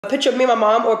A picture of me and my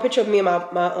mom or a picture of me and my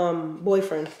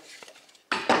boyfriend?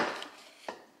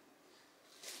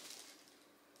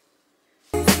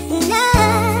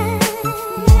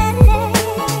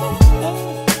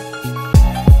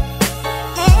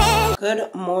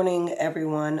 Good morning,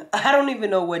 everyone. I don't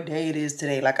even know what day it is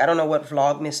today. Like, I don't know what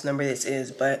Vlogmas number this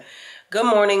is, but good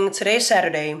morning. Today's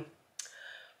Saturday.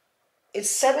 It's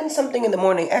 7 something in the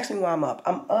morning. Ask me why I'm up.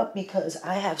 I'm up because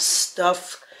I have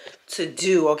stuff to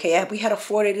do, okay? We had a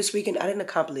 4-day this weekend. I didn't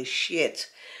accomplish shit,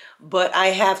 but I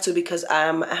have to because I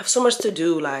have so much to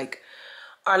do. Like,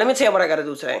 all right, let me tell you what I got to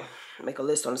do today. Make a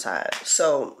list on the side.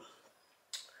 So,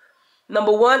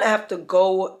 number 1, I have to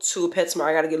go to PetSmart.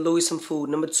 I got to get Louis some food.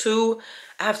 Number 2,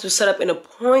 I have to set up an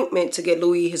appointment to get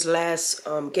Louis his last,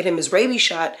 get him his rabies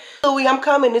shot. Louis, I'm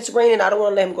coming. It's raining. I don't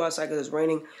want to let him go outside because it's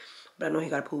raining, but I know he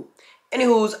got to poop.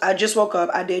 Anywho's, I just woke up.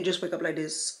 I did just wake up like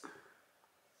this.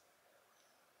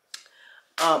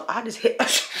 I just hit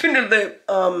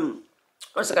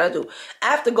what's I gotta do? I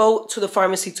have to go to the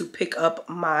pharmacy to pick up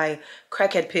my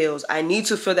crackhead pills. I need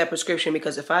to fill that prescription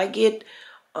because if I get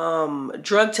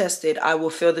drug tested, I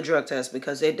will fail the drug test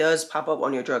because it does pop up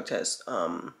on your drug test.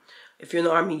 If you're in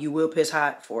the army, you will piss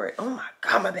hot for it. Oh my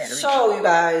god, my battery. So you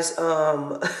guys,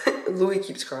 Louis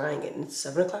keeps crying and it's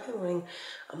 7 o'clock in the morning.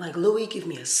 I'm like, Louis, give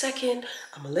me a second.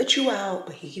 I'm gonna let you out,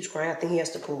 but he keeps crying. I think he has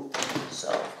to poop.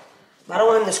 So I don't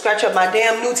want him to scratch up my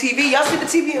damn new TV. Y'all see the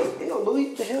TV? Yo, Louis,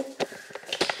 what the hell?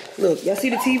 Look, y'all see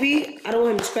the TV? I don't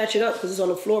want him to scratch it up because it's on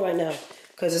the floor right now.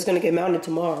 Because it's going to get mounted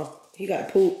tomorrow. He got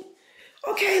to poop.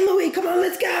 Okay, Louis, come on,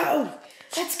 let's go.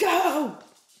 Let's go.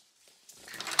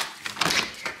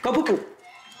 Go poo poo.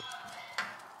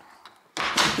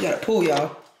 He got to poo,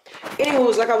 y'all.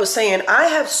 Anyways, like I was saying, I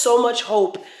have so much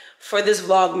hope for this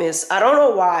Vlogmas. I don't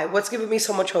know why. What's giving me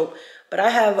so much hope? But I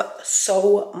have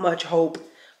so much hope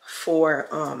for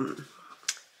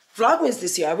Vlogmas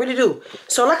this year. I really do.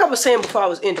 So like I was saying before I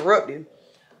was interrupted,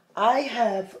 I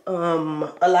have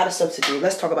a lot of stuff to do.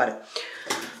 Let's talk about it.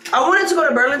 I wanted to go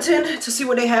to Burlington to see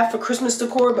what they have for Christmas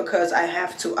decor because I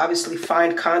have to obviously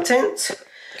find content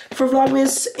for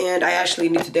Vlogmas and I actually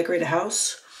need to decorate a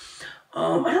house. I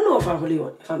don't know if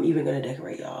I'm even gonna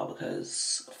decorate, y'all,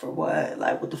 because for what?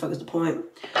 Like, what the fuck is the point?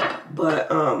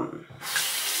 But I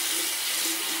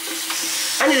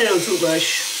need a new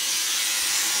toothbrush.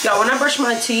 Y'all, when I brush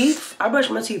my teeth, I brush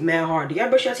my teeth mad hard. Do y'all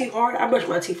brush your teeth hard? I brush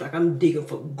my teeth like I'm digging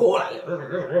for gold.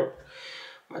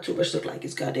 My toothbrush look like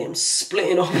it's goddamn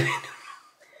splitting open.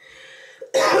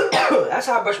 That's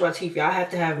how I brush my teeth, y'all. I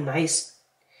have to have nice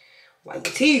white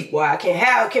teeth, boy. I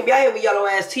can't be out here with yellow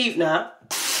ass teeth now.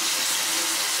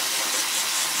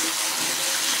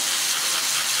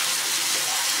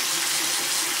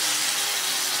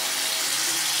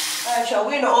 Alright, y'all,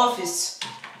 we're in the office.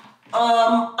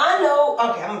 I know,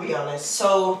 okay, I'm gonna be honest.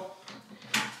 So,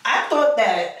 I thought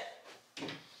that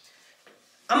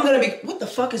I'm gonna be, what the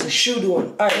fuck is a shoe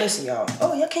doing? All right, listen, y'all.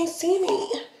 Oh, y'all can't see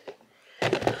me.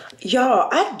 Y'all,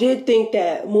 I did think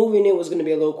that moving in was gonna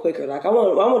be a little quicker. Like, I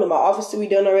wanted my office to be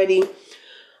done already.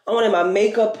 I wanted my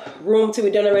makeup room to be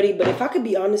done already. But if I could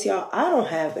be honest, y'all, I don't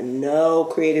have no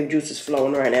creative juices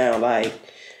flowing right now. Like,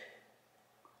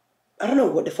 I don't know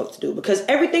what the fuck to do. Because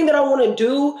everything that I want to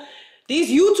do, these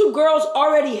YouTube girls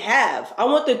already have. I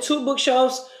want the 2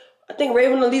 bookshelves. I think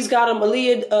Raven Elise got them. What's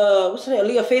her name?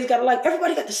 Aaliyah Faith got it. Like,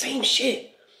 everybody got the same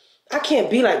shit. I can't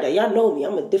be like that. Y'all know me.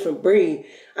 I'm a different breed.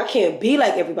 I can't be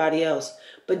like everybody else.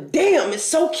 But damn, it's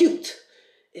so cute.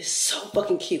 It's so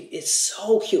fucking cute. It's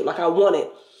so cute. Like, I want it.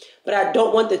 But I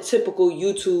don't want the typical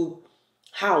YouTube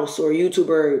house or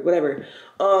YouTuber, whatever.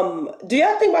 Do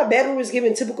y'all think my bedroom is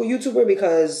giving typical YouTuber?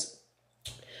 Because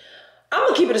I'm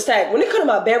gonna keep it a stack. When it comes to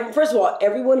my bedroom, first of all,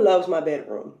 everyone loves my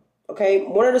bedroom. Okay,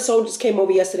 one of the soldiers came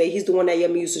over yesterday. He's the one that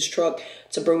let me use his truck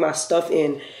to bring my stuff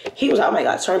in. He was like, oh my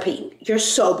god, Sergeant Pete, you're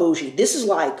so bougie. This is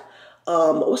like,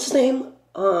 what's his name?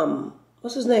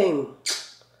 What's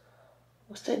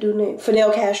that dude's name?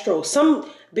 Fidel Castro. Some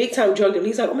big time drug dealer.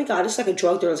 He's like, oh my god, it's like a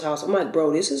drug dealer's house. I'm like,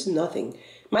 bro, this is nothing.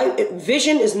 My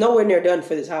vision is nowhere near done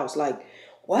for this house. Like,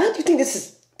 what? You think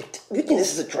this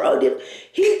is a drug dealer?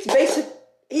 He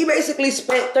basically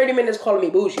spent 30 minutes calling me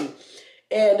bougie.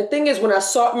 And the thing is, when I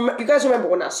saw, you guys remember,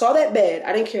 when I saw that bed,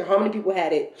 I didn't care how many people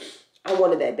had it. I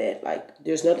wanted that bed. Like,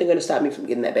 there's nothing going to stop me from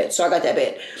getting that bed. So I got that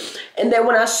bed. And then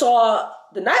when I saw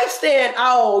the nightstand,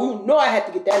 oh, you know I had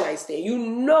to get that nightstand. You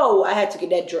know I had to get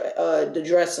that the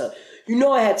dresser. You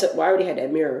know I had to, well, I already had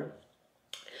that mirror.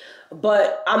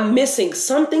 But I'm missing,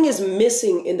 something is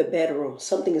missing in the bedroom.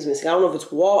 Something is missing. I don't know if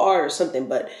it's wall art or something,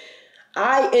 but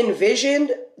I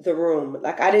envisioned the room.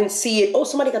 Like, I didn't see it. Oh,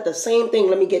 somebody got the same thing.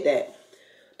 Let me get that.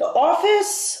 The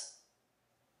office,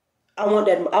 I want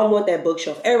that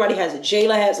bookshelf. Everybody has it.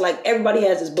 Jayla has, like, everybody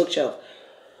has this bookshelf.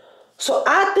 So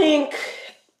I think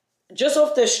just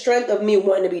off the strength of me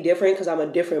wanting to be different, because I'm a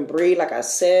different breed, like I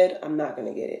said, I'm not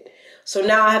gonna get it. So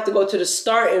now I have to go to I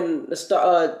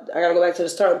gotta go back to the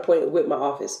starting point with my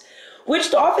office.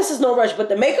 Which the office is no rush, but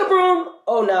the makeup room,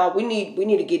 oh no, we need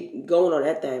to get going on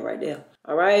that thing right there.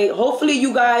 All right. Hopefully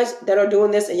you guys that are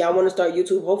doing this and y'all want to start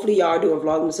YouTube, hopefully y'all are doing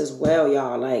Vlogmas as well,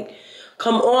 y'all. Like,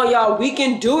 come on, y'all. We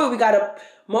can do it. We gotta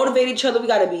motivate each other. We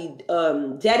gotta be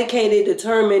dedicated,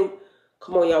 determined.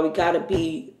 Come on, y'all. We gotta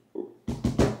be.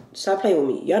 Stop playing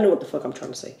with me. Y'all know what the fuck I'm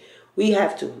trying to say. We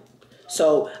have to.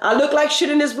 So I look like shit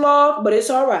in this vlog, but it's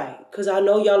all right, cause I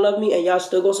know y'all love me and y'all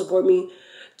still gonna support me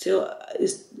till to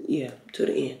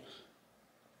the end.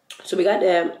 So we got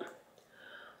that.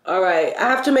 All right, I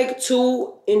have to make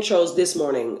 2 intros this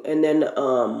morning, and then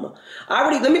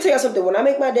let me tell you something. When I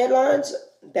make my deadlines,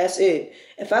 that's it.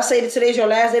 If I say that today's your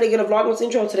last day to get a Vlogmas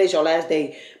intro, today's your last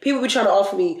day. People be trying to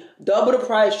offer me double the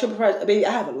price, triple price. Baby, I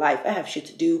have a life. I have shit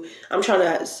to do. I'm trying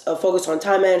to focus on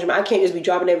time management. I can't just be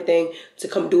dropping everything to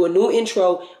come do a new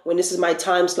intro when this is my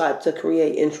time slot to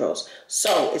create intros.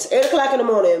 So it's 8 o'clock in the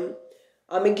morning.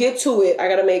 I'm gonna get to it. I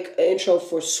gotta make an intro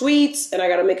for Sweets, and I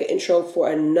gotta make an intro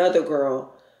for another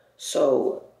girl.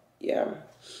 So yeah,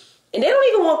 and they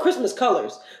don't even want Christmas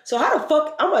colors. So how the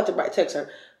fuck? I'm about to text her.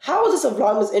 How is this a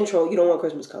Vlogmas intro? You don't want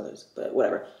Christmas colors, but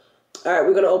whatever. All right,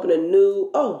 we're gonna open a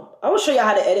new. Oh, I will show y'all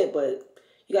how to edit, but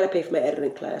you gotta pay for my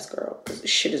editing class, girl. Because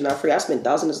this shit is not free. I spent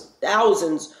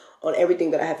thousands on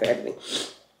everything that I have for editing.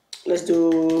 Let's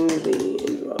do the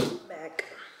intro. Back.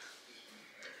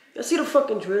 Y'all see the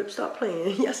fucking drip? Stop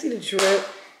playing. Y'all see the drip?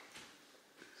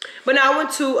 But now I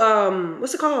went to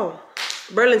what's it called?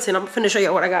 Burlington. I'm finna show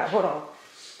y'all what I got. Hold on.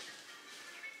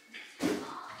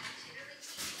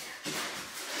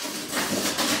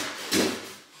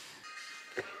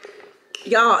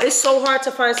 Y'all, it's so hard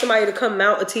to find somebody to come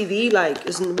mount a TV. Like,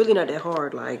 it's really not that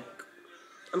hard. Like,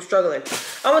 I'm struggling.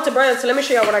 I went to Burlington. Let me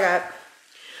show y'all what I got.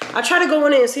 I tried to go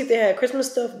in there and see if they had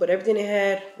Christmas stuff, but everything they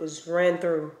had was ran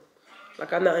through.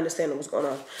 Like, I'm not understanding what's going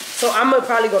on. So I'm gonna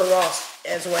probably go to Ross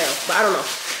as well, but I don't know.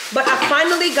 But I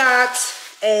finally got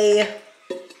a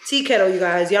tea kettle, you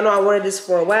guys. Y'all know I wanted this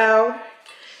for a while,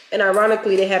 and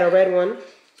ironically, they had a red one.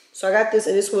 So I got this,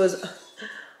 and this was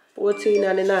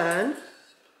 $14.99.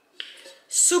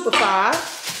 Super fire.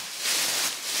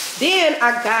 Then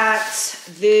I got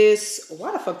this.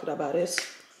 Why the fuck did I buy this?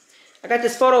 I got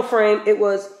this photo frame. It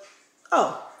was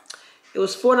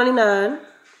 $4.99.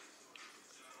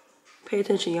 Pay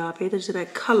attention, y'all. Pay attention to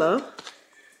that color.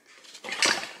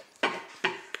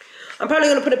 I'm probably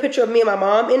gonna put a picture of me and my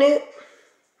mom in it.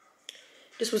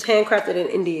 This was handcrafted in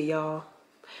India, y'all.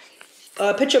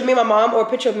 A picture of me and my mom, or a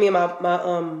picture of me and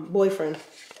my boyfriend.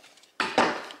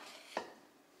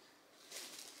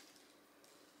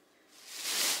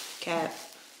 Cat.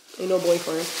 Ain't no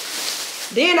boyfriend.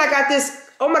 Then I got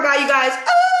this. Oh my god, you guys.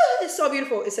 Ah, it's so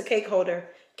beautiful. It's a cake holder.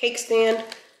 Cake stand.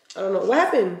 I don't know. What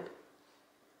happened?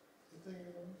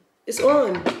 It's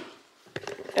on.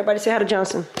 Everybody say hi to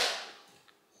Johnson.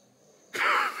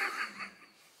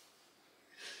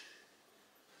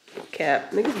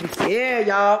 Cap. Niggas be scared,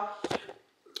 y'all.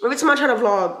 Every time I try to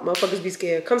vlog, motherfuckers be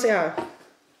scared. Come say hi.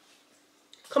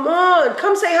 Come on.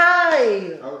 Come say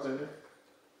hi. I was in there.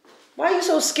 Why are you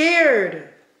so scared?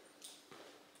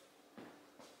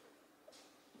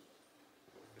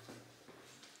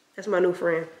 That's my new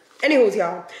friend. Anyways,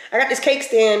 y'all, I got this cake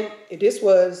stand. This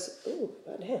was, oh,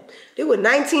 goddamn. It was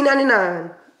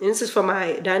 $19.99. And this is for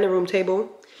my dining room table,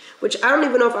 which I don't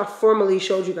even know if I formally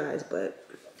showed you guys, but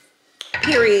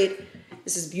period.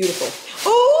 This is beautiful.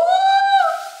 Oh!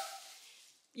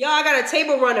 Y'all, I got a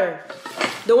table runner.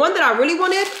 The one that I really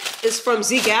wanted is from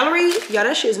Z Gallery. Y'all,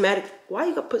 that shit is mad. Why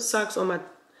you gonna put socks on my...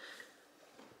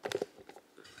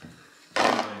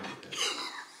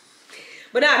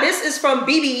 But now, this is from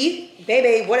BB,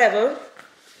 baby, whatever.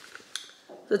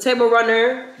 The table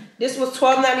runner. This was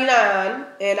 $12.99,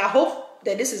 and I hope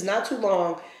that this is not too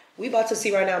long. We about to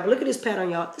see right now, but look at this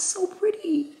pattern, y'all. It's so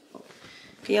pretty.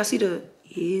 Can y'all see the...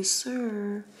 Yes,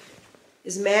 sir.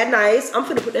 It's mad nice. I'm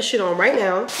finna put that shit on right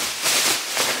now.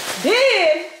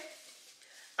 Then,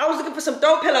 I was looking for some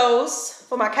throw pillows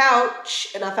for my couch,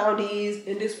 and I found these,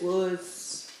 and this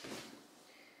was...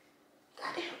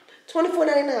 Goddamn,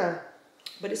 $24.99.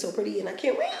 But it's so pretty, and I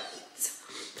can't wait.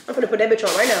 I'm gonna put that bitch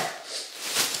on right now.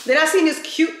 Then I seen this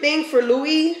cute thing for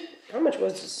Louis. How much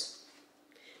was this?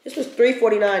 This was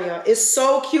 $3.49, y'all. It's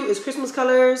so cute. It's Christmas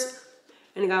colors,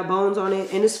 and it got bones on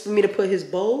it. And it's for me to put his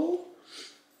bowl.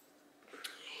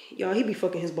 Y'all, he be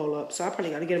fucking his bowl up, so I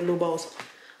probably gotta get him new bowls.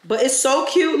 But it's so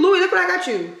cute. Louis, look what I got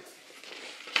you.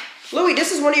 Louis,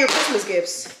 this is one of your Christmas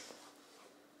gifts.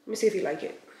 Let me see if you like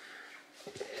it.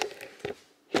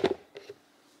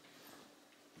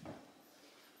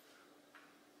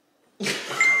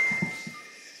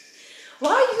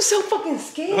 Why are you so fucking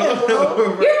scared, bro?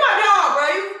 Give me my dog, bro.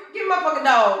 Give me my fucking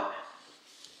dog.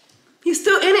 He's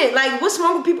still in it. Like, what's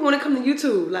wrong with people when it comes to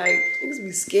YouTube? Like, niggas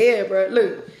be scared, bro.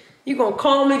 Look, you gonna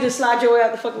calmly just slide your way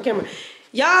out the fucking camera.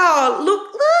 Y'all,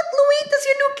 look, Louis, that's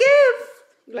your new gift.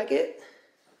 You like it?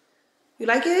 You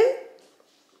like it?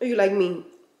 Or you like me?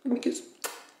 Give me a kiss.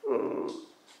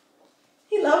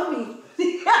 He love me.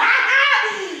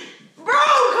 Bro, come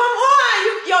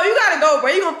on. You gotta go, bro.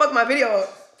 You gonna fuck my video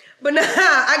up. But nah,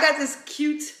 I got this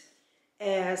cute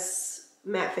ass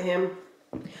mat for him.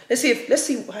 Let's see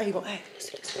how he gonna act.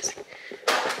 Let's see.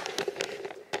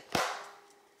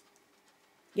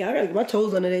 Yeah, I gotta get my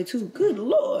toes under there too. Good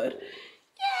Lord.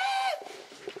 Yeah.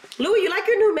 Louis, you like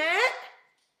your new mat?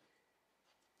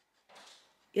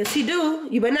 Yes, he do.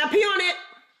 You better not pee on it.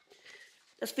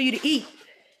 That's for you to eat.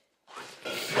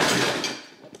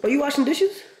 Are you washing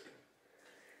dishes?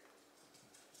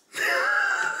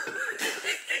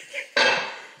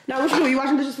 Now, what you doing? You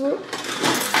washing dishes for?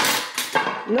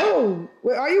 No.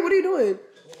 Where are you? What are you doing?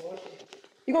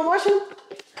 You gonna wash them?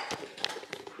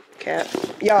 Cat.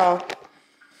 Y'all.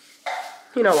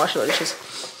 He not washing no dishes.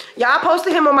 Y'all, I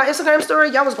posted him on my Instagram story.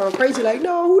 Y'all was going crazy like,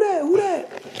 no, who that? Who that?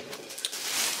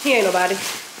 He ain't nobody.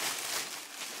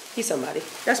 He's somebody.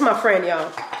 That's my friend,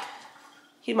 y'all.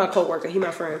 He's my co-worker. He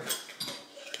my friend.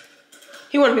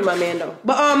 He wanna be my man though.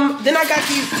 But then I got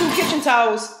these 2 kitchen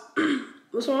towels.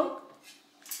 What's wrong?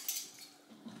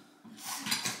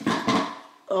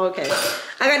 Okay.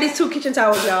 I got these 2 kitchen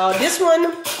towels, y'all. This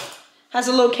one has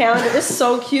a little calendar. It's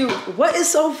so cute. What is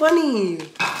so funny?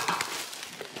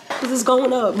 Because it's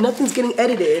going up. Nothing's getting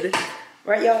edited.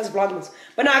 Right, y'all? It's Vlogmas.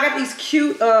 But no, I got these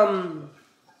cute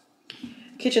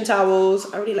kitchen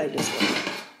towels. I really like this one.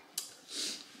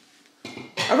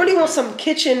 I really want some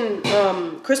kitchen,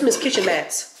 Christmas kitchen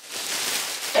mats.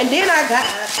 And then I got,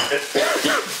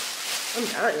 I'm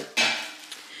dying.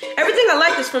 Everything I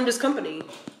like is from this company.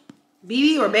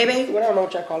 BB or Baby, I don't know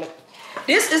what y'all call it.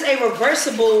 This is a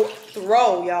reversible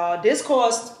throw, y'all. This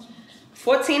cost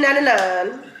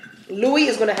 $14.99. Louis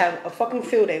is gonna have a fucking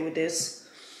field day with this.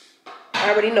 I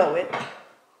already know it.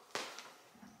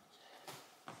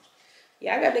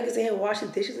 Yeah, I got niggas in here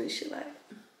washing dishes and shit like that.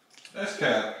 That's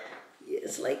cat. Yeah,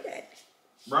 it's like that.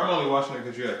 Bro, I'm only watching it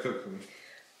because you had cooked for me.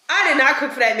 I did not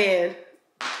cook for that man.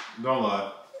 Don't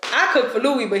lie. I cooked for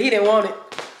Louis, but he didn't want it.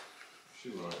 She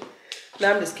lied.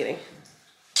 No, I'm just kidding.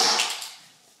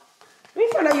 Let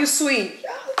me find out you sweet.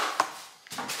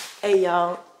 Hey,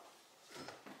 y'all.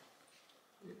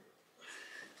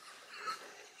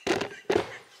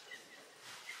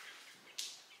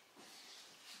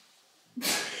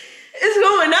 It's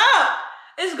going up.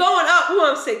 It's going up. Ooh,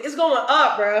 I'm sick. It's going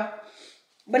up, bro.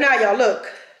 But now, y'all, look.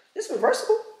 This is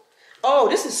reversible. Oh,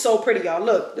 this is so pretty, y'all.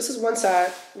 Look, this is one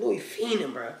side. Louis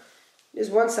fiending, bro. This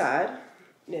one side.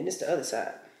 And then this the other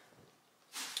side.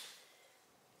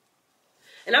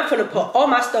 And I'm finna put all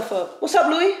my stuff up. What's up,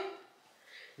 Louis?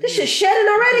 This shit's shedding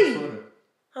already.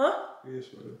 Huh?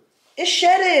 It's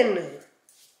shedding.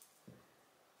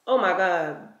 Oh my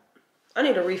God. I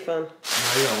need a refund.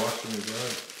 Nah, you gotta wash it,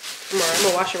 right? I'm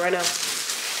gonna wash it right now.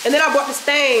 And then I bought this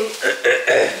thing.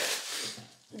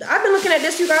 I've been looking at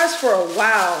this, you guys, for a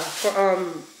while.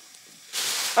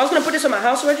 I was gonna put this on my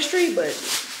house registry, but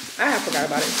I have forgot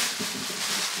about it.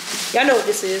 Y'all know what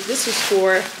this is. This is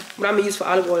for what I'm gonna use for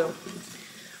olive oil.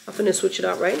 I'm finna switch it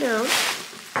up right now.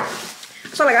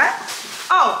 That's all I got.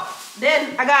 Oh,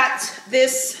 then I got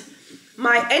this.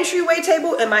 My entryway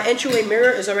table and my entryway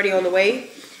mirror is already on the way.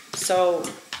 So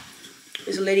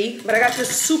it's litty. But I got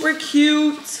this super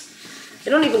cute. It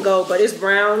don't even go, but it's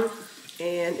brown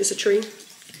and it's a tree.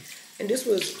 And this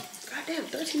was, goddamn,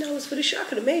 $13 for this shit. I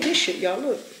could have made this shit, y'all.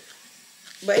 Look.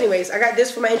 But anyways, I got this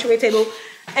for my entryway table.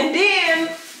 And then,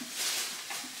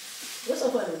 what's so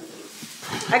funny?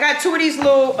 I got 2 of these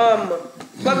little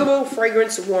Bugaboo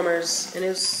fragrance warmers. And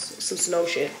it's some snow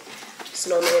shit.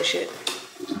 Snowman shit.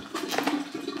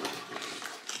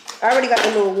 I already got the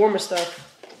little warmer stuff.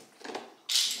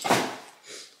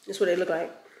 That's what they look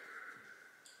like.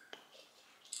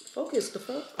 Focus the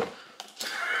fuck.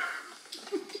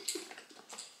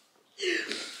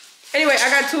 Anyway, I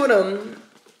got 2 of them.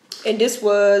 And this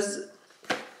was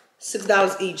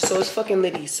 $6 each. So it's fucking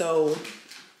litty. So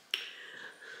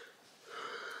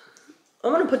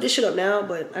I'm gonna put this shit up now,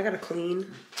 but I gotta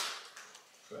clean.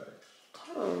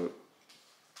 Hold on.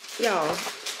 Y'all.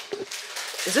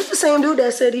 Is this the same dude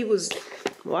that said he was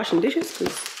washing dishes?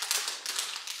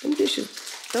 Cause them dishes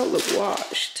don't look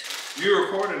washed. You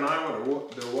recording now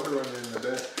with the water running in the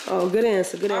back. Oh, good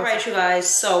answer, good answer. All right, you guys,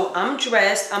 so I'm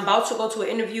dressed. I'm about to go to an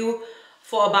interview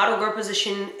for a bottle girl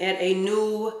position at a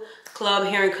new club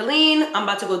here in Killeen. I'm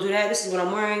about to go do that. This is what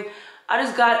I'm wearing. I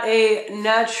just got a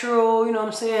natural, you know what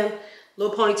I'm saying,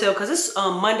 little ponytail because it's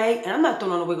Monday, and I'm not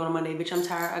throwing on a wig on a Monday, bitch. I'm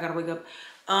tired. I gotta wake up.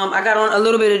 I got on a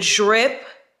little bit of drip.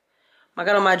 I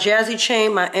got on my Jazzy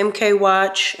chain, my MK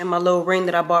watch, and my little ring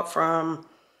that I bought from,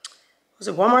 was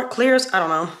it Walmart? Clears? I don't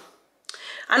know.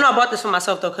 I know I bought this for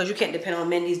myself though, because you can't depend on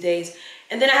men these days.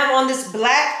 And then I have on this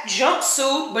black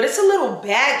jumpsuit, but it's a little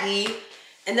baggy.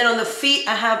 And then on the feet,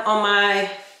 I have on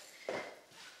my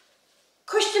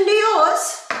Christian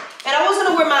Dior's. And I was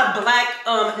gonna wear my black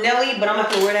Nelly, but I'm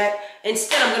not gonna wear that.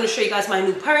 Instead, I'm gonna show you guys my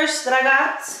new purse that I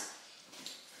got.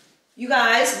 You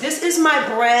guys, this is my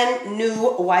brand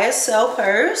new YSL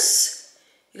purse.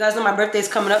 You guys know my birthday's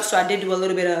coming up, so I did do a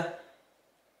little bit of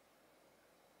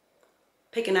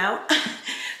picking out.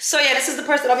 So yeah, this is the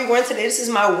purse that I'll be wearing today. This is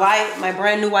my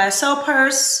brand new YSL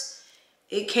purse.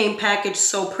 It came packaged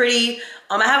so pretty.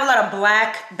 I have a lot of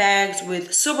black bags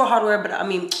with silver hardware,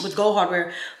 with gold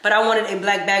hardware, but I wanted a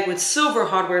black bag with silver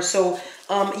hardware. So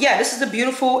yeah, this is the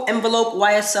beautiful envelope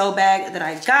YSL bag that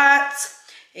I got.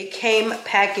 It came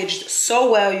packaged so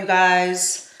well, you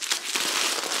guys.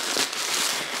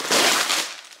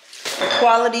 The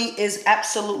quality is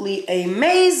absolutely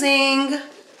amazing.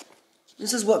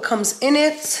 This is what comes in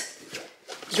it.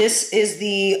 This is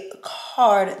the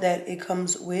card that it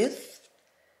comes with.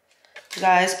 You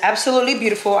guys, absolutely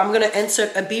beautiful. I'm gonna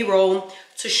insert a B-roll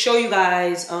to show you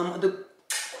guys the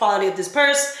quality of this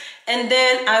purse. And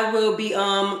then I will be,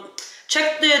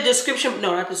 check the description,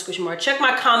 no, not the description bar. Check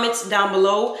my comments down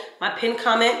below, my pinned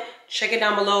comment. Check it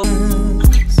down below.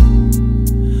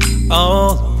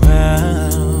 All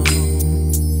around.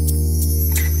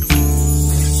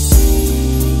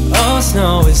 All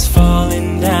snow is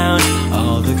falling down,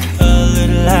 all the colored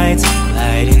lights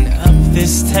lighting up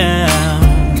this town.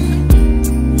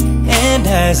 And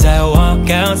as I walk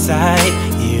outside,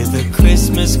 hear the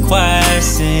Christmas choir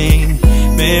sing,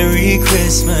 Merry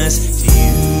Christmas to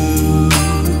you.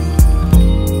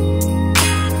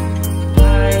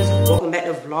 Guys, welcome back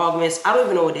to Vlogmas. I don't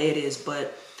even know what day it is,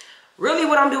 but really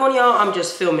what I'm doing, y'all, I'm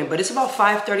just filming. But it's about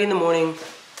 5:30 in the morning.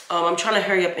 I'm trying to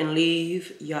hurry up and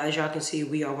leave. Yeah, as y'all can see,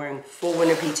 we are wearing full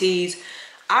winter PTs.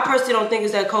 I personally don't think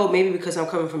it's that cold, maybe because I'm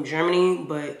coming from Germany,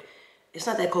 but it's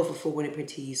not that cold for full winter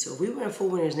PTs. So if we wear full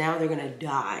winters now, they're gonna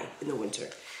die in the winter.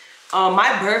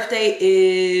 My birthday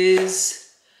is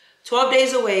 12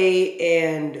 days away,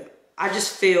 and I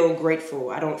just feel grateful.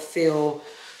 I don't feel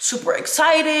super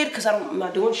excited because I'm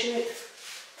not doing shit.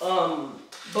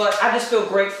 But I just feel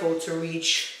grateful to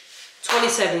reach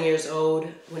 27 years old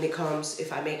when it comes,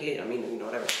 if I make it, I mean, you know,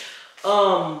 whatever.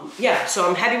 Yeah, so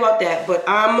I'm happy about that, but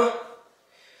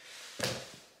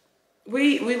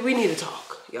we need to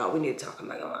talk, y'all. We need to talk, I'm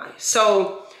not gonna lie.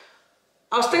 So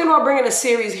I was thinking about bringing a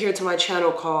series here to my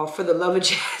channel called For the Love of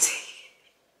Jazzy.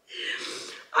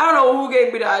 I don't know who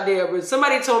gave me the idea, but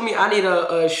somebody told me I need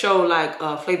a show like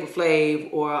Flavor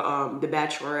Flav or The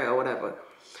Bachelorette or whatever.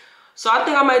 So I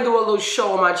think I might do a little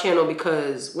show on my channel,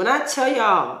 because when I tell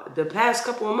y'all, the past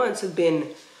couple of months have been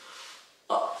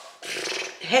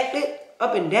hectic,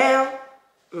 up and down.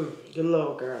 Good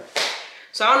Lord, girl.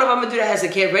 So I don't know if I'm gonna do that as a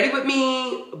Get Ready With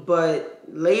Me, but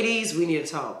ladies, we need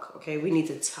to talk, okay? We need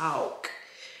to talk.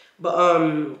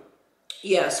 But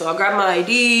yeah, so I grabbed my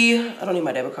ID. I don't need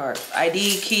my debit card.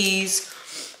 ID, keys.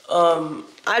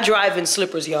 I drive in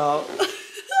slippers, y'all.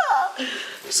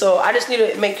 So I just need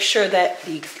to make sure that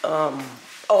the,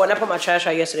 oh, and I put my trash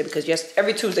out yesterday because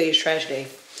every Tuesday is trash day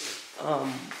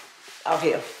out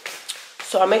here.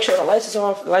 So I make sure the lights is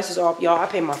off. The lights is off. Y'all, I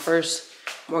pay my first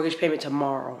mortgage payment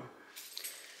tomorrow.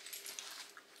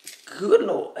 Good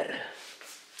Lord.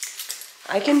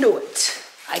 I can do it.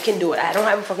 I can do it. I don't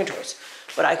have a fucking choice,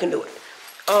 but I can do it.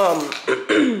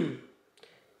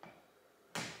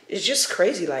 It's just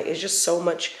crazy. Like, it's just so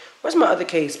much. Where's my other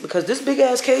case? Because this big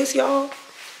ass case, y'all,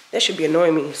 that should be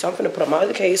annoying me. So I'm gonna put up my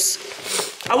other case.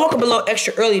 I woke up a little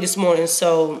extra early this morning,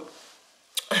 so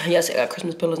yes, I got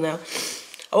Christmas pillows now.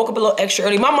 I woke up a little extra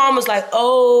early. My mom was like,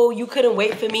 oh, you couldn't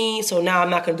wait for me, so now I'm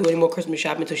not gonna do any more Christmas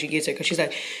shopping until she gets here, because she's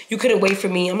like, you couldn't wait for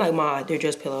me. I'm like, Ma, they're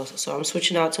just pillows. So I'm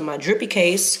switching out to my drippy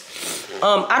case.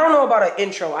 I don't know about an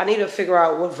intro. I need to figure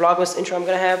out what Vlogmas intro I'm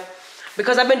gonna have,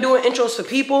 because I've been doing intros for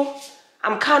people.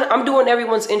 I'm doing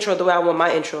everyone's intro the way I want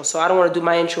my intro, so I don't want to do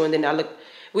my intro and then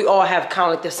we all have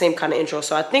kind of like the same kind of intro.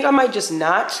 So I think I might just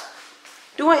not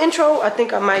do an intro. I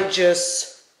think I might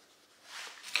just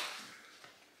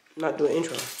not do an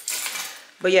intro.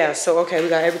 But yeah, so okay, we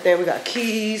got everything. We got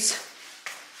keys.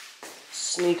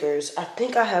 sneakers. I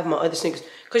think I have my other sneakers.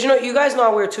 Because, you know, you guys know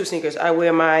I wear 2 sneakers. I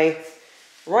wear my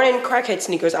running crackhead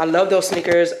sneakers. I love those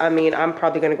sneakers. I mean, I'm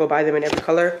probably going to go buy them in every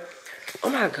color. Oh,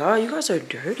 my God. You guys are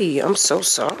dirty. I'm so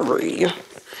sorry.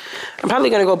 I'm probably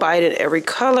going to go buy it in every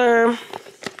color.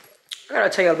 I got to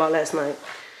tell you about last night.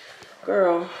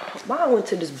 Girl, why I went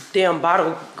to this damn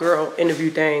bottle girl interview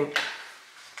thing.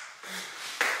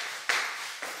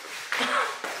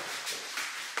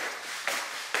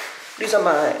 These are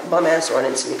my bum-ass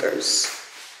running sneakers.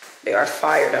 They are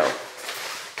fire, though.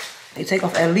 They take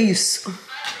off at least...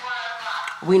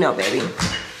 We know, baby.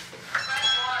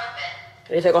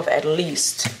 They take off at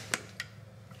least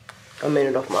a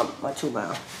minute off my 2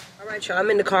 mile. All right, y'all. I'm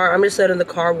in the car. I'm just letting the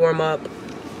car warm up.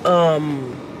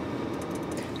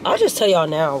 I'll just tell y'all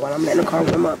now while I'm letting the car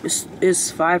warm up. It's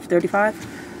 5:35?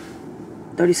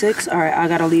 36? All right, I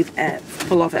gotta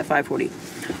pull off at 5:40.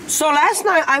 So last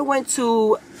night I went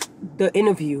to the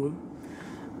interview.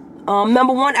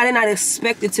 Number one, I did not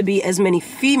expect it to be as many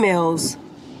females.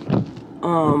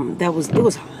 It was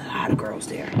a lot of girls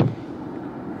there.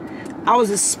 I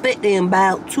was expecting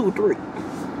about 2 or 3.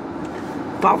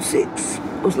 About 6.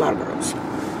 It was a lot of girls.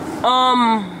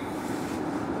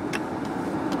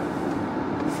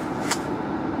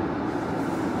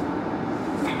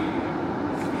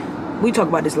 We talk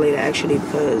about this later, actually,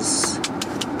 because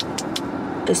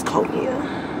it's cold in here.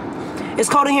 It's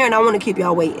cold in here, and I want to keep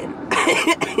y'all waiting.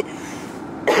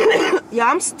 Yeah,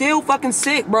 I'm still fucking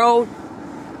sick, bro.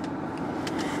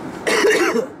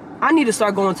 I need to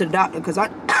start going to the doctor, because I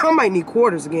might need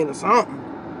quarters again or something.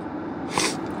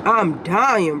 I'm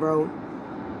dying, bro.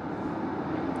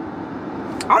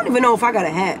 I don't even know if I got a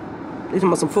hat. These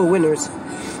are some full winners.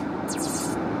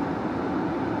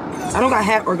 I don't got a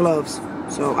hat or gloves.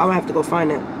 So I'm gonna have to go find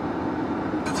that.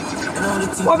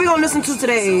 What are we gonna listen to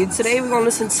today? Today we're gonna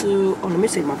listen to. Oh, let me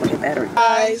save my fucking battery.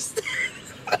 Guys.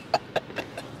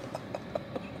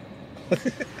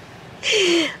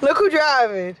 Look who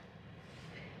driving.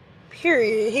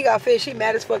 Period. He got fish. He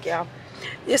mad as fuck, y'all.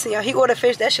 Listen, y'all. He ordered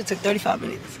fish. That shit took 35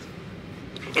 minutes.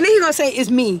 And then he gonna say it's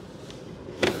me.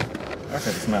 I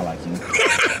said it smell like you.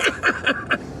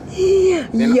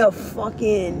 Yo,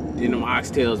 fucking. Then them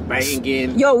oxtails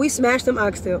banging. Yo, we smashed them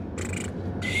oxtail.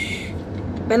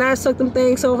 And I sucked them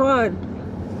things so hard.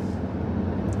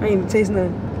 I ain't even taste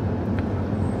nothing.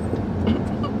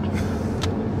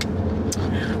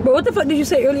 Bro, what the fuck did you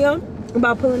say earlier on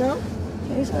about pulling out?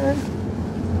 Okay, sorry.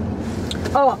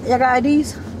 Oh, y'all got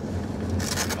IDs?